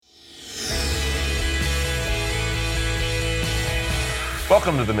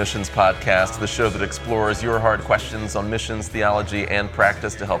Welcome to the Missions Podcast, the show that explores your hard questions on missions, theology, and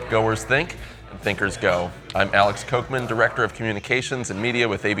practice to help goers think and thinkers go. I'm Alex Kochman, Director of Communications and Media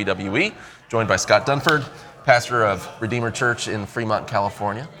with ABWE, joined by Scott Dunford, pastor of Redeemer Church in Fremont,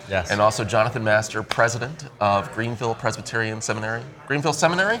 California. Yes. And also Jonathan Master, president of Greenville Presbyterian Seminary. Greenville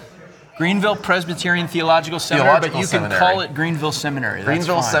Seminary? Greenville Presbyterian Theological Seminary, but you can call it Greenville Seminary.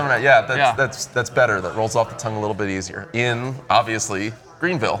 Greenville Seminary, that's better. That rolls off the tongue a little bit easier. In, obviously,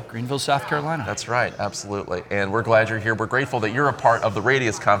 Greenville. Greenville, South Carolina. That's right, absolutely. And we're glad you're here. We're grateful that you're a part of the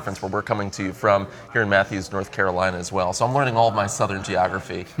Radius Conference where we're coming to you from here in Matthews, North Carolina as well. So I'm learning all of my southern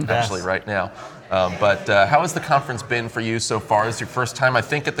geography, actually, right now. But how has the conference been for you so far? Is your first time, I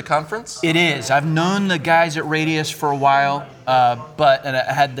think, at the conference? It is. I've known the guys at Radius for a while, but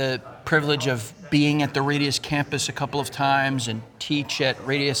I had the privilege of being at the Radius campus a couple of times and teach at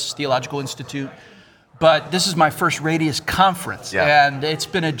Radius Theological Institute. But this is my first Radius conference, and it's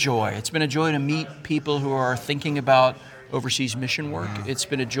been a joy. It's been a joy to meet people who are thinking about overseas mission work. It's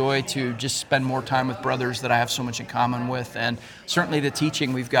been a joy to just spend more time with brothers that I have so much in common with, and certainly the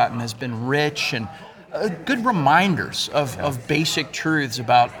teaching we've gotten has been rich and good reminders of basic truths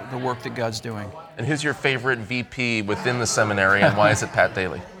about the work that God's doing. And who's your favorite VP within the seminary, and why is it Pat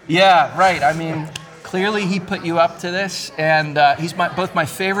Daly? Yeah, right. I mean, clearly he put you up to this, and he's both my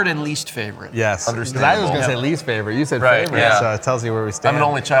favorite and least favorite. Yes, understandable. I was going to say least favorite. You said favorite, so it tells you where we stand. I'm an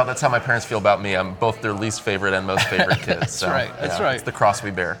only child. That's how my parents feel about me. I'm both their least favorite and most favorite kids. That's right. It's the cross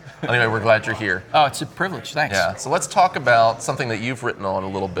we bear. Anyway, we're glad you're here. Oh, it's a privilege. Thanks. Yeah. So let's talk about something that you've written on a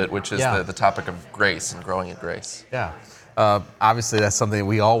little bit, which is the topic of grace and growing in grace. Yeah. Obviously, that's something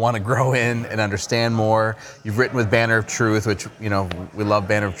we all want to grow in and understand more. You've written with Banner of Truth, which, we love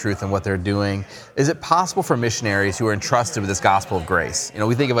Banner of Truth and what they're doing. Is it possible for missionaries who are entrusted with this gospel of grace?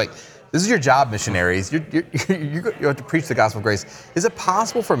 We think of this is your job, missionaries. You have to preach the gospel of grace. Is it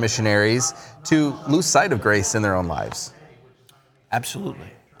possible for missionaries to lose sight of grace in their own lives? Absolutely.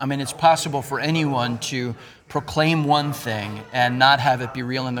 I mean, it's possible for anyone to proclaim one thing and not have it be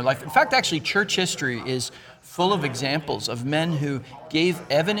real in their life. In fact, actually, church history is full of examples of men who gave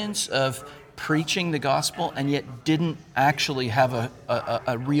evidence of preaching the gospel and yet didn't actually have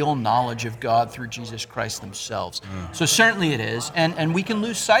a real knowledge of God through Jesus Christ themselves. So certainly it is, and we can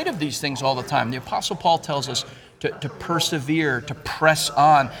lose sight of these things all the time. The Apostle Paul tells us to persevere, to press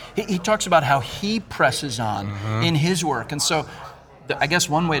on. He talks about how he presses on in his work. And so I guess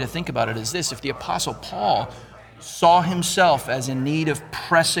one way to think about it is this: if the Apostle Paul saw himself as in need of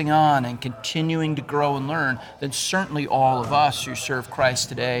pressing on and continuing to grow and learn, then certainly all of us who serve Christ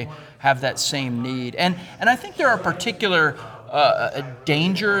today have that same need. And I think there are particular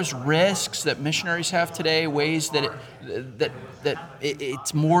dangers, risks that missionaries have today, ways that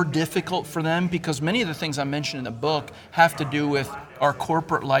it's more difficult for them, because many of the things I mentioned in the book have to do with our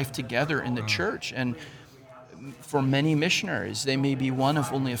corporate life together in the church. And for many missionaries, they may be one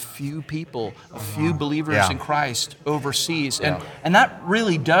of only a few people, a few believers in Christ overseas. And that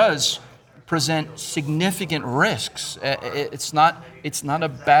really does present significant risks. It's not a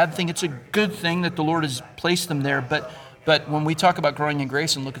bad thing. It's a good thing that the Lord has placed them there. But when we talk about growing in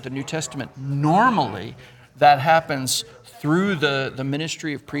grace and look at the New Testament, normally that happens through the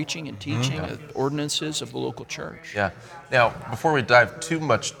ministry of preaching and teaching, ordinances of the local church. Yeah. Now, before we dive too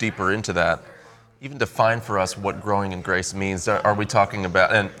much deeper into that, even define for us what growing in grace means. Are we talking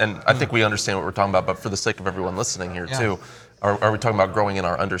about, and I think we understand what we're talking about, but for the sake of everyone listening here too, are we talking about growing in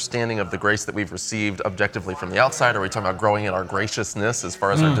our understanding of the grace that we've received objectively from the outside? Are we talking about growing in our graciousness as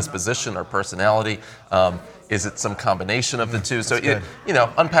far as our disposition, our personality? Is it some combination of the two? So,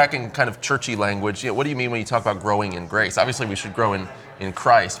 unpacking kind of churchy language, what do you mean when you talk about growing in grace? Obviously, we should grow in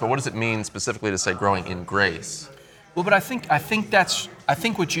Christ, but what does it mean specifically to say growing in grace? Well, but I think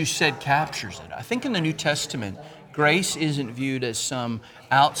what you said captures it. I think in the New Testament, grace isn't viewed as some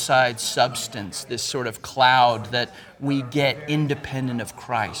outside substance, this sort of cloud that we get independent of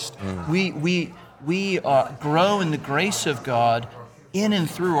Christ. We grow in the grace of God in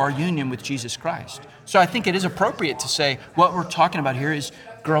and through our union with Jesus Christ. So I think it is appropriate to say what we're talking about here is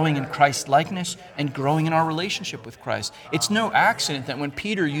growing in Christ likeness and growing in our relationship with Christ. It's no accident that when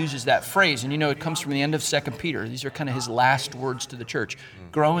Peter uses that phrase, and it comes from the end of 2 Peter, these are kind of his last words to the church,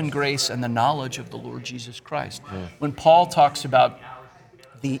 grow in grace and the knowledge of the Lord Jesus Christ. When Paul talks about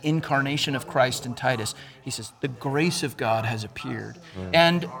the incarnation of Christ in Titus, he says, the grace of God has appeared.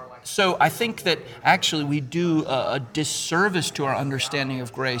 And so I think that actually we do a disservice to our understanding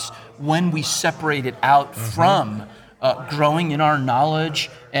of grace when we separate it out from growing in our knowledge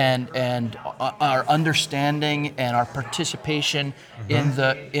and our understanding and our participation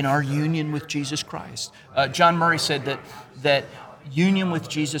in our union with Jesus Christ. John Murray said that union with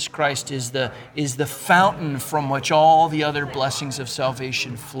Jesus Christ is the fountain from which all the other blessings of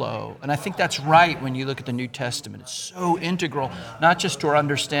salvation flow. And I think that's right when you look at the New Testament. It's so integral, not just to our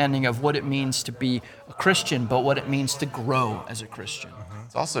understanding of what it means to be a Christian, but what it means to grow as a Christian.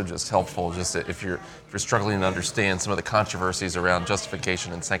 It's also just helpful, just if you're struggling to understand some of the controversies around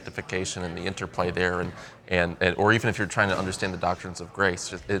justification and sanctification and the interplay there, and or even if you're trying to understand the doctrines of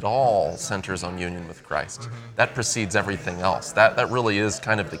grace, it all centers on union with Christ. That precedes everything else. That really is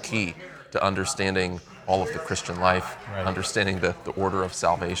kind of the key to understanding all of the Christian life, understanding the order of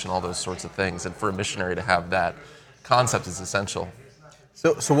salvation, all those sorts of things. And for a missionary to have that concept is essential.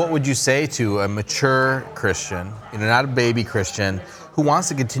 So what would you say to a mature Christian, not a baby Christian, who wants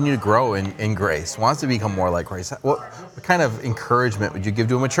to continue to grow in grace, wants to become more like Christ? What kind of encouragement would you give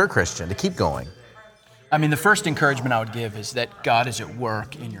to a mature Christian to keep going? I mean, the first encouragement I would give is that God is at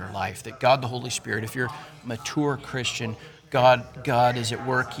work in your life, that God the Holy Spirit, if you're a mature Christian, God is at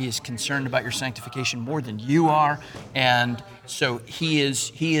work. He is concerned about your sanctification more than you are, and so He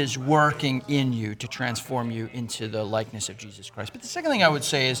is working in you to transform you into the likeness of Jesus Christ. But the second thing I would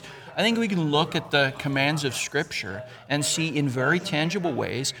say is, I think we can look at the commands of Scripture and see in very tangible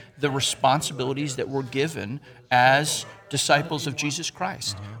ways the responsibilities that we're given as disciples of Jesus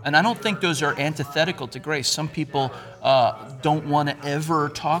Christ. And I don't think those are antithetical to grace. Some people don't want to ever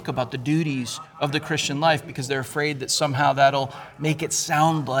talk about the duties of the Christian life because they're afraid that somehow that'll make it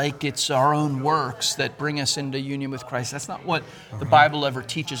sound like it's our own works that bring us into union with Christ. That's not what the Bible ever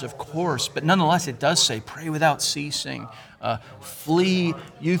teaches, of course, but nonetheless it does say, pray without ceasing, flee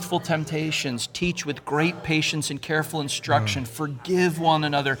youthful temptations, teach with great patience and careful instruction, forgive one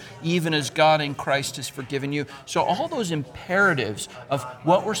another, even as God in Christ has forgiven you. So all those imperatives of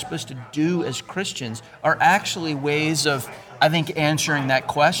what we're supposed to do as Christians are actually ways of, I think, answering that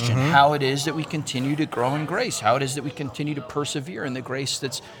question, how it is that we continue to grow in grace, how it is that we continue to persevere in the grace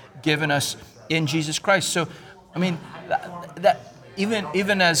that's given us in Jesus Christ. So, I mean, that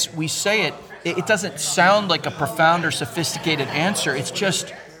even as we say it, it doesn't sound like a profound or sophisticated answer. It's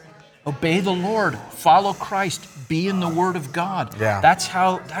just obey the Lord, follow Christ, be in the Word of God. Yeah. That's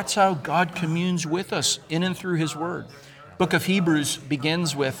how God communes with us in and through His Word. Book of Hebrews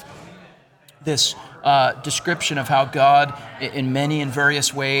begins with this description of how God, in many and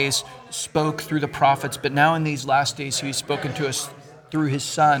various ways, spoke through the prophets, but now in these last days He's spoken to us through His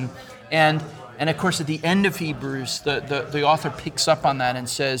Son. And of course, at the end of Hebrews, the author picks up on that and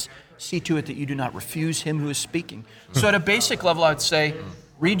says, see to it that you do not refuse Him who is speaking. So at a basic level, I would say,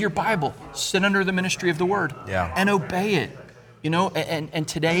 read your Bible, sit under the ministry of the Word, and obey it. And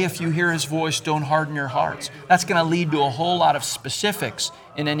today, if you hear His voice, don't harden your hearts. That's going to lead to a whole lot of specifics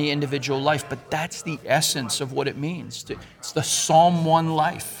in any individual life, but that's the essence of what it means. It's the Psalm 1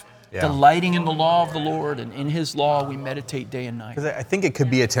 life. Delighting in the law of the Lord, and in His law we meditate day and night. Because I think it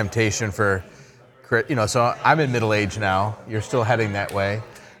could be a temptation for, so I'm in middle age now. You're still heading that way.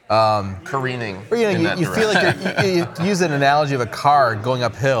 Careening. You feel like you use an analogy of a car going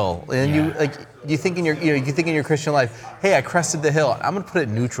uphill, and you think in your Christian life, hey, I crested the hill. I'm going to put it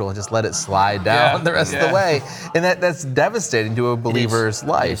neutral and just let it slide down the rest of the way, and that's devastating to a believer's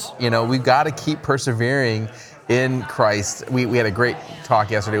life. We've got to keep persevering in Christ. We had a great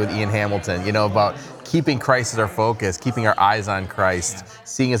talk yesterday with Ian Hamilton, about keeping Christ as our focus, keeping our eyes on Christ,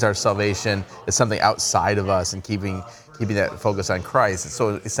 seeing as our salvation as something outside of us, and keeping that focus on Christ. It's so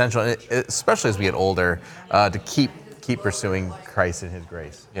essential, especially as we get older, to keep pursuing Christ and His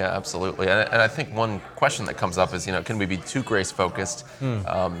grace. Yeah, absolutely. And I think one question that comes up is, can we be too grace-focused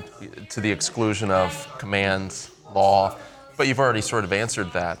to the exclusion of commands, law? But you've already sort of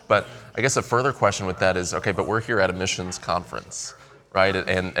answered that. But I guess a further question with that is, okay, but we're here at a missions conference, right?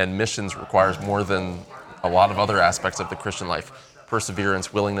 And missions requires more than a lot of other aspects of the Christian life.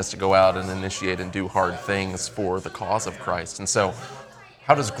 Perseverance, willingness to go out and initiate and do hard things for the cause of Christ. And so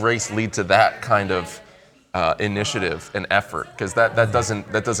how does grace lead to that kind of initiative and effort? Because that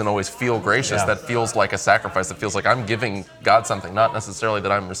doesn't always feel gracious. That feels like a sacrifice. That feels like I'm giving God something, not necessarily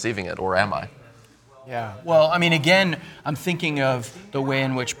that I'm receiving it, or am I? Yeah. Well, I mean, again, I'm thinking of the way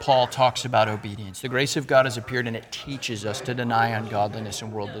in which Paul talks about obedience. The grace of God has appeared, and it teaches us to deny ungodliness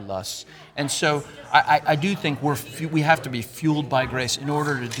and worldly lusts. And so I do think we have to be fueled by grace in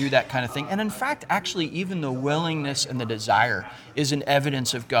order to do that kind of thing. And in fact, actually, even the willingness and the desire is an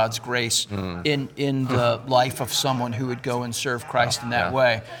evidence of God's grace in the life of someone who would go and serve Christ in that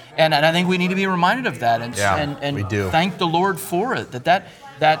way. And I think we need to be reminded of that and we do. Thank the Lord for it,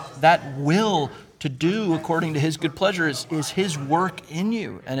 that will to do according to His good pleasure is His work in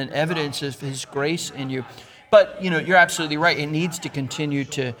you and an evidence of His grace in you. But you're absolutely right. It needs to continue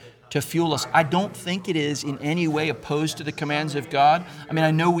to to fuel us. I don't think it is in any way opposed to the commands of God. I mean,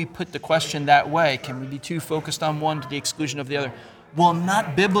 I know we put the question that way. Can we be too focused on one to the exclusion of the other? Well,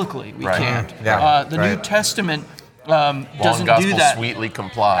 not biblically. We can't. Yeah. The New Testament Long doesn't gospel do that. sweetly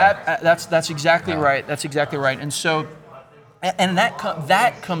comply. That's exactly right. That's exactly right. And so, and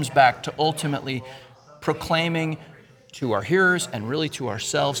that comes back to ultimately proclaiming to our hearers and really to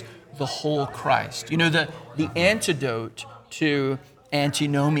ourselves the whole Christ. You know, the antidote to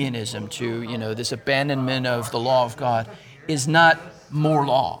antinomianism, to this abandonment of the law of God, is not more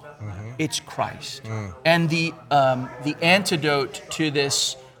law. It's Christ. And the antidote to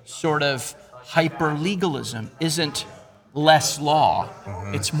this sort of hyper legalism isn't less law.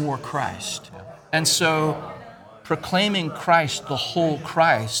 It's more Christ. And so proclaiming Christ, the whole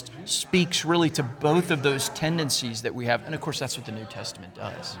Christ, speaks really to both of those tendencies that we have. And of course, that's what the New Testament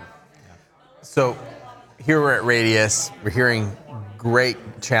does. So here we're at Radius. We're hearing great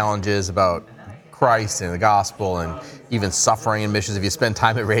challenges about Christ and the gospel and even suffering in missions. If you spend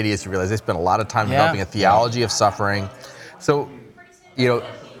time at Radius, you realize they spend a lot of time developing a theology of suffering. So,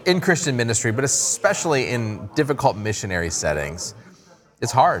 in Christian ministry, but especially in difficult missionary settings,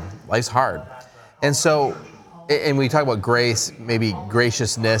 it's hard. Life's hard. And so, and we talk about grace, maybe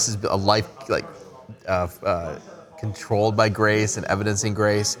graciousness is a life controlled by grace and evidencing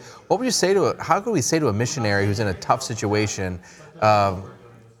grace. What would you say how could we say to a missionary who's in a tough situation,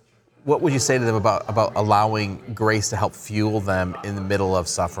 what would you say to them about allowing grace to help fuel them in the middle of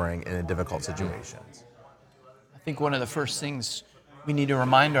suffering and in difficult situations? I think one of the first things we need to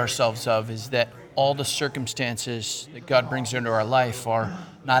remind ourselves of is that all the circumstances that God brings into our life are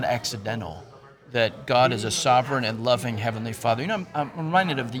not accidental, that God is a sovereign and loving Heavenly Father. I'm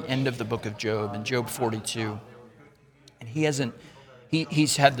reminded of the end of the book of Job, in Job 42, and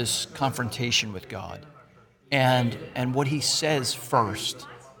he's had this confrontation with God, and what he says first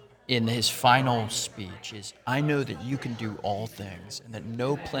in his final speech is, I know that you can do all things and that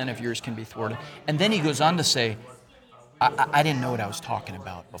no plan of yours can be thwarted. And then he goes on to say, I didn't know what I was talking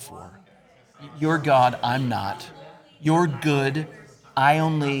about before. You're God, I'm not. You're good, I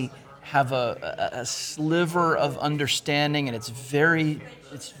only have a sliver of understanding, and it's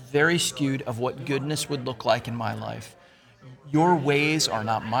very skewed of what goodness would look like in my life. Your ways are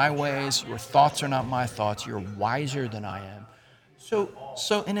not my ways. Your thoughts are not my thoughts. You're wiser than I am.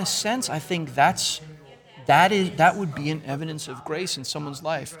 So in a sense, I think that would be an evidence of grace in someone's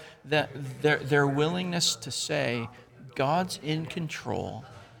life, that their willingness to say, God's in control,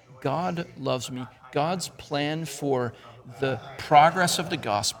 God loves me, God's plan for the progress of the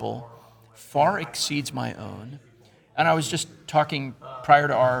gospel far exceeds my own. And I was just talking prior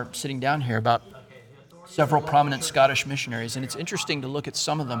to our sitting down here about several prominent Scottish missionaries, and it's interesting to look at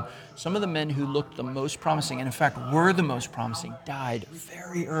some of them. Some of the men who looked the most promising, and in fact were the most promising, died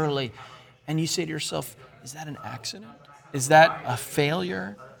very early. And you say to yourself, is that an accident? Is that a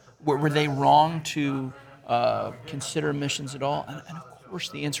failure? Were they wrong to consider missions at all? And of course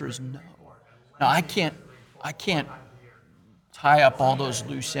the answer is no. Now I can't tie up all those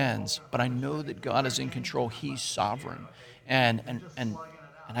loose ends, but I know that God is in control. He's sovereign, and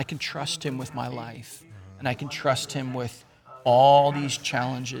I can trust Him with my life, and I can trust Him with all these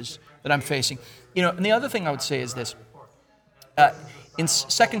challenges that I'm facing. And the other thing I would say is this. In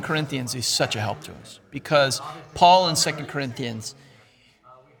 2 Corinthians is such a help to us, because Paul in 2 Corinthians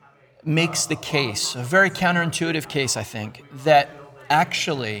makes the case, a very counterintuitive case, I think, that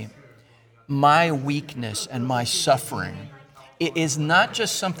actually my weakness and my suffering, it is not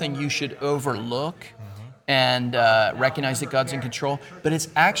just something you should overlook and recognize that God's in control, but it's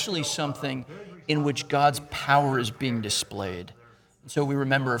actually something in which God's power is being displayed. So we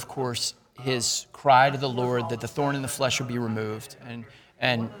remember, of course, his cry to the Lord that the thorn in the flesh would be removed.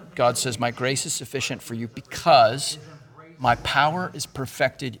 And God says, my grace is sufficient for you because my power is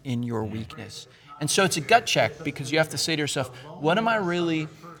perfected in your weakness. And so it's a gut check, because you have to say to yourself, what am I really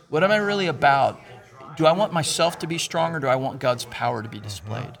about? Do I want myself to be strong, or do I want God's power to be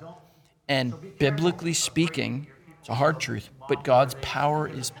displayed? And biblically speaking, it's a hard truth, but God's power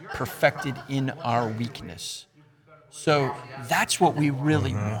is perfected in our weakness. So that's what we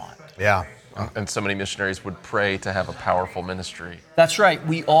really want. Yeah. And so many missionaries would pray to have a powerful ministry. That's right.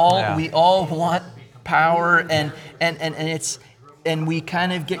 We all want power, and we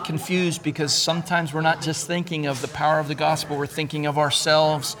kind of get confused, because sometimes we're not just thinking of the power of the gospel, we're thinking of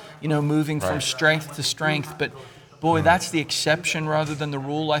ourselves, moving from strength to strength. But boy, that's the exception rather than the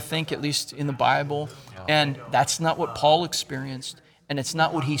rule, I think, at least in the Bible. And that's not what Paul experienced, and it's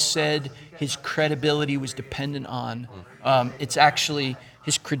not what he said his credibility was dependent on. It's actually,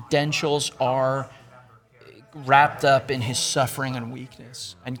 his credentials are wrapped up in his suffering and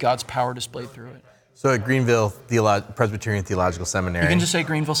weakness and God's power displayed through it. So at Greenville Presbyterian Theological Seminary. You can just say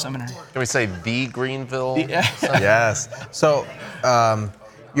Greenville Seminary. Can we say the Greenville? Yes. So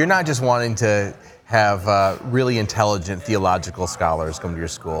you're not just wanting to have really intelligent theological scholars come to your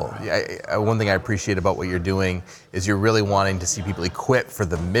school. One thing I appreciate about what you're doing is you're really wanting to see people equipped for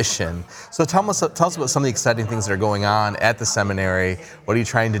the mission. So tell us about some of the exciting things that are going on at the seminary. What are you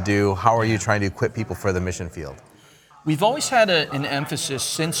trying to do? How are you trying to equip people for the mission field? We've always had an emphasis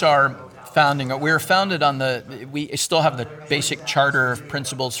since our founding. We were founded on we still have the basic charter of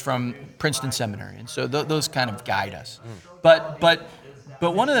principles from Princeton Seminary, and so those kind of guide us. But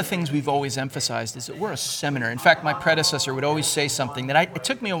one of the things we've always emphasized is that we're a seminary. In fact, my predecessor would always say something that it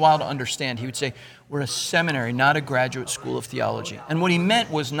took me a while to understand. He would say, we're a seminary, not a graduate school of theology. And what he meant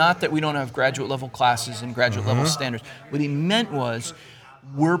was not that we don't have graduate level classes and graduate level standards. What he meant was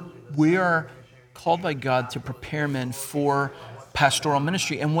we are called by God to prepare men for pastoral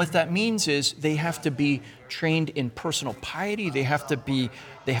ministry. And what that means is they have to be trained in personal piety. They have to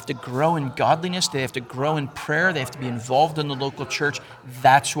grow in godliness. They have to grow in prayer. They have to be involved in the local church.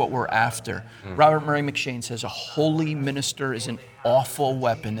 That's what we're after. Robert Murray McShane says a holy minister is an awful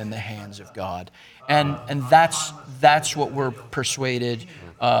weapon in the hands of God. And that's what we're persuaded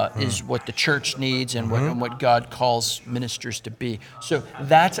is what the church needs and what God calls ministers to be. So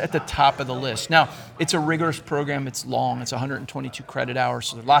that's at the top of the list. Now, it's a rigorous program. It's long. It's 122 credit hours.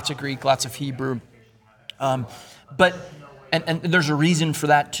 So there's lots of Greek, lots of Hebrew. But there's a reason for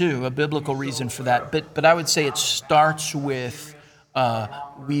that too, a biblical reason for that. But I would say it starts with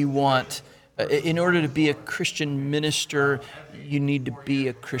we want, in order to be a Christian minister, you need to be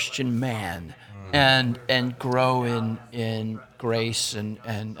a Christian man. And grow in grace and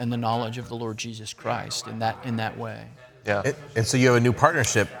the knowledge of the Lord Jesus Christ in that way. Yeah. And so you have a new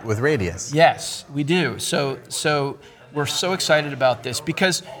partnership with Radius. Yes, we do. So we're so excited about this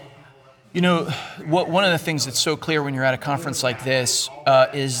because, one of the things that's so clear when you're at a conference like this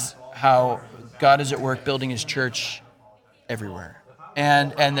is how God is at work building His church everywhere.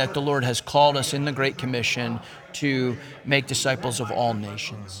 And that the Lord has called us in the Great Commission to make disciples of all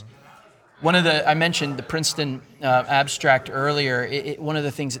nations. I mentioned the Princeton abstract earlier. One of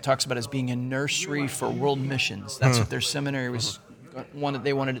the things it talks about is being a nursery for world missions. That's what their seminary was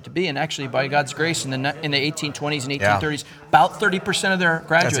they wanted it to be. And actually, by God's grace, in the 1820s and 1830s, about 30% of their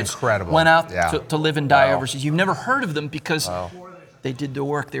graduates went out to live and die overseas. You've never heard of them because they did the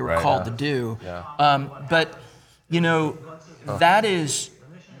work they were called to do. Yeah. But that is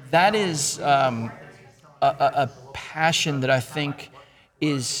a passion that I think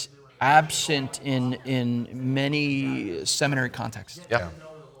is absent in many seminary contexts. Yeah.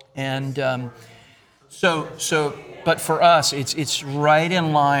 And but for us, it's right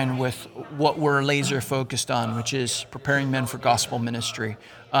in line with what we're laser focused on, which is preparing men for gospel ministry.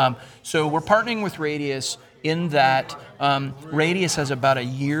 So we're partnering with Radius in that Radius has about a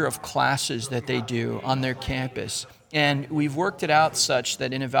year of classes that they do on their campus. And we've worked it out such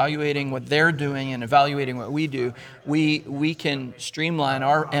that in evaluating what they're doing and evaluating what we do, we can streamline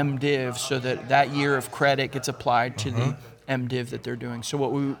our MDiv so that year of credit gets applied to the MDiv that they're doing. So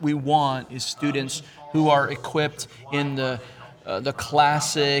what we want is students who are equipped in the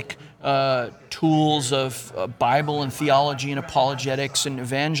classic tools of Bible and theology and apologetics and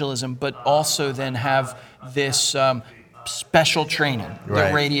evangelism, but also then have this special training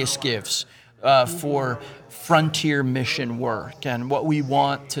that Radius gives for frontier mission work. And what we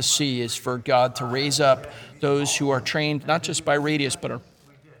want to see is for God to raise up those who are trained not just by Radius, but are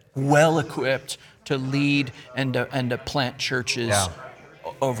well equipped to lead and to plant churches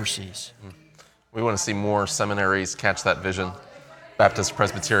overseas. We want to see more seminaries catch that vision. Baptist,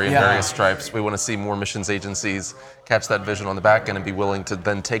 Presbyterian, various stripes. We want to see more missions agencies catch that vision on the back end and be willing to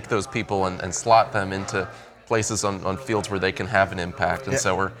then take those people and slot them into places on fields where they can have an impact. And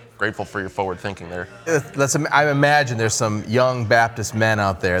so we're grateful for your forward thinking there. I imagine there's some young Baptist men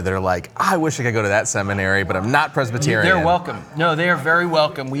out there that are like, I wish I could go to that seminary, but I'm not Presbyterian. They're welcome. No, they are very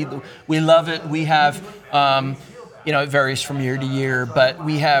welcome. We love it. We have, it varies from year to year, but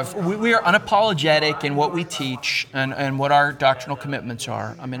we are unapologetic in what we teach and what our doctrinal commitments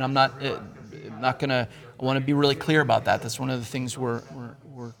are. I mean, I want to be really clear about that. That's one of the things we're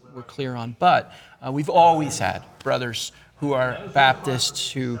clear on. But we've always had brothers who are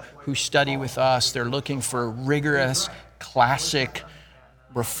Baptists who study with us. They're looking for rigorous, classic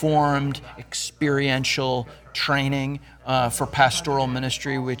reformed, experiential training for pastoral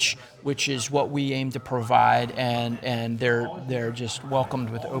ministry, which is what we aim to provide, and they're just welcomed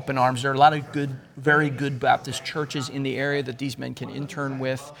with open arms. There are a lot of very good Baptist churches in the area that these men can intern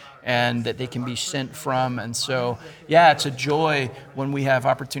with and that they can be sent from. And so, yeah, it's a joy when we have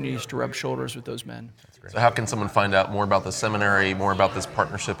opportunities to rub shoulders with those men. So how can someone find out more about the seminary, more about this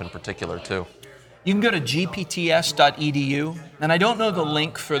partnership in particular too? You can go to gpts.edu, and I don't know the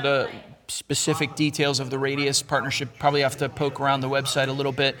link for the specific details of the Radius partnership. Probably have to poke around the website a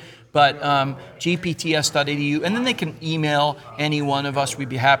little bit, but gpts.edu, and then they can email any one of us. We'd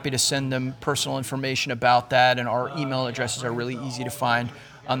be happy to send them personal information about that, and our email addresses are really easy to find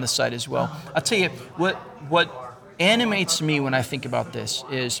on the site as well. I'll tell you, what animates me when I think about this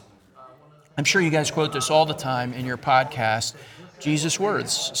is, I'm sure you guys quote this all the time in your podcast, Jesus'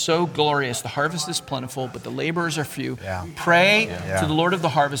 words, so glorious, the harvest is plentiful, but the laborers are few. Yeah. Pray to the Lord of the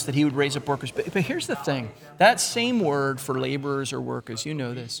harvest that he would raise up workers. But here's the thing, that same word for laborers or workers, you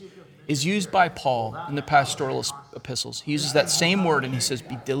know this, is used by Paul in the pastoral epistles. He uses that same word and he says,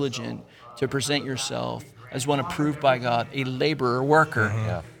 be diligent to present yourself as one approved by God, a laborer,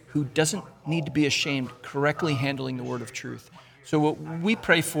 worker, who doesn't need to be ashamed, correctly handling the word of truth. So what we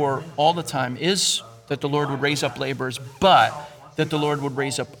pray for all the time is that the Lord would raise up laborers, but that the Lord would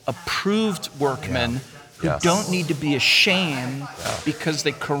raise up approved workmen who don't need to be ashamed because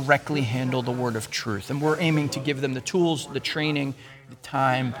they correctly handle the word of truth. And we're aiming to give them the tools, the training, the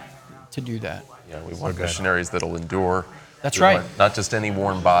time to do that. Yeah, we want missionaries that'll endure. That's We right. want not just any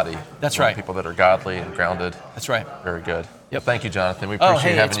warm body. That's We want right. People that are godly and grounded. That's right. Very good. Yep. Thank you, Jonathan. We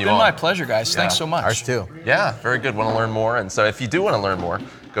appreciate having you on. It's been my pleasure, guys. Thanks so much. Ours too. Yeah, very good. Want to learn more? And so if you do want to learn more,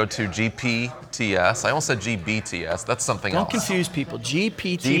 go to GPTS. I almost said GBTS. That's something else. Don't confuse people.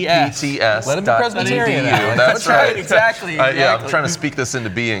 GPTS. GPTS. Let him be Presbyterian now. That's right. Exactly. Yeah, I'm trying to speak this into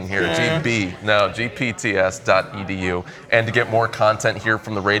being here. GPTS.edu. And to get more content here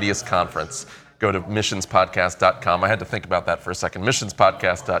from the Radius Conference, go to missionspodcast.com. I had to think about that for a second.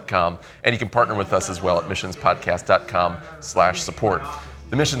 Missionspodcast.com. And you can partner with us as well at missionspodcast.com/support.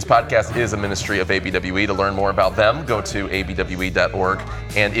 The Missions Podcast is a ministry of ABWE. To learn more about them, go to abwe.org.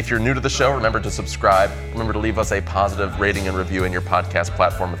 And if you're new to the show, remember to subscribe. Remember to leave us a positive rating and review in your podcast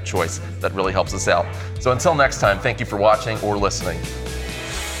platform of choice. That really helps us out. So until next time, thank you for watching or listening.